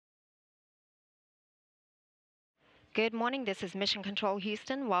Good morning. This is Mission Control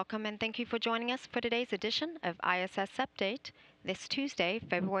Houston. Welcome and thank you for joining us for today's edition of ISS Update this Tuesday,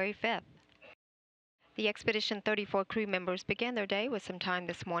 February 5th. The Expedition 34 crew members began their day with some time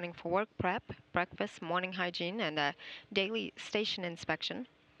this morning for work prep, breakfast, morning hygiene, and a daily station inspection.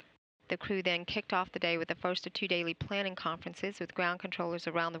 The crew then kicked off the day with the first of two daily planning conferences with ground controllers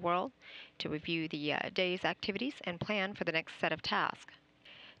around the world to review the day's activities and plan for the next set of tasks.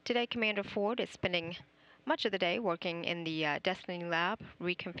 Today, Commander Ford is spending much of the day working in the Destiny Lab,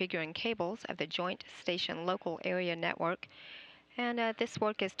 reconfiguring cables of the Joint Station Local Area Network, and this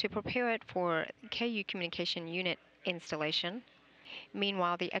work is to prepare it for KU Communication Unit installation.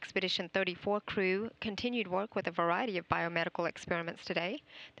 Meanwhile, the Expedition 34 crew continued work with a variety of biomedical experiments today.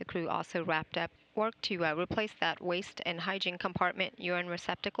 The crew also wrapped up work to replace that waste and hygiene compartment urine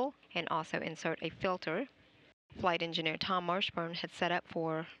receptacle and also insert a filter. Flight engineer Tom Marshburn had set up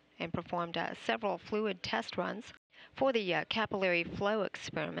for and performed several fluid test runs for the capillary flow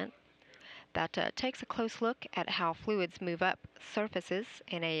experiment that takes a close look at how fluids move up surfaces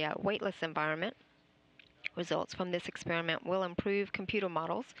in a weightless environment. Results from this experiment will improve computer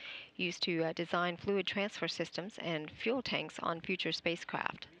models used to design fluid transfer systems and fuel tanks on future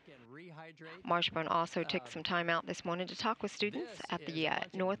spacecraft. Marshburn also took some time out this morning to talk with students at the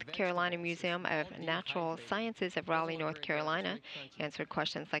North Carolina Museum of Natural Sciences of Raleigh, North Carolina. He answered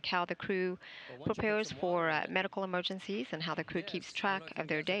questions like how the crew prepares for medical emergencies and how the crew keeps track of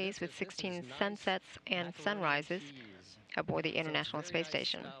their days with 16 sunsets and sunrises aboard the International Space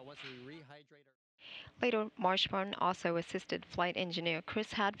Station. Later, Marshburn also assisted flight engineer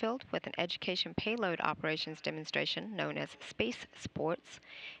Chris Hadfield with an education payload operations demonstration known as Space Sports.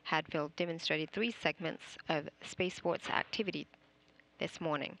 Hadfield demonstrated 3 segments of Space Sports activity this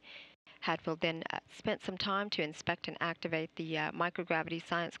morning. Hadfield then spent some time to inspect and activate the microgravity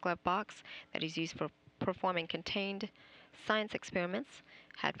science glove box that is used for performing contained science experiments.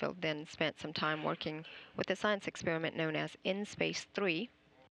 Hadfield then spent some time working with a science experiment known as In Space 3.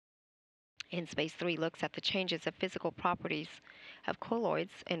 In Space 3 looks at the changes of physical properties of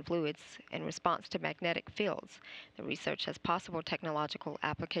colloids in fluids in response to magnetic fields. The research has possible technological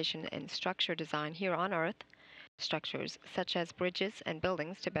application in structure design here on Earth, structures such as bridges and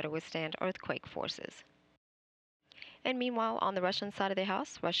buildings to better withstand earthquake forces. And meanwhile, on the Russian side of the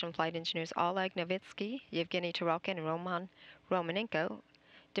house, Russian flight engineers Oleg Novitsky, Yevgeny Tarelkin, and Roman Romanenko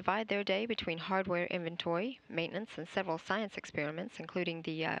divide their day between hardware inventory, maintenance, and several science experiments, including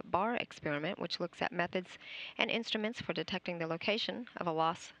the BAR experiment, which looks at methods and instruments for detecting the location of a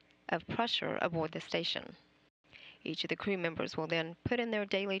loss of pressure aboard the station. Each of the crew members will then put in their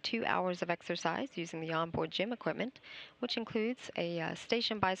daily 2 hours of exercise using the onboard gym equipment, which includes a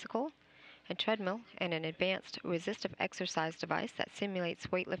station bicycle, a treadmill, and an advanced resistive exercise device that simulates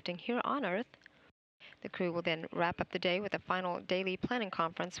weightlifting here on Earth. The crew will then wrap up the day with a final daily planning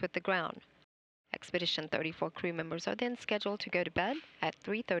conference with the ground. Expedition 34 crew members are then scheduled to go to bed at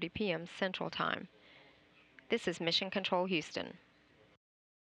 3:30 p.m. Central Time. This is Mission Control Houston.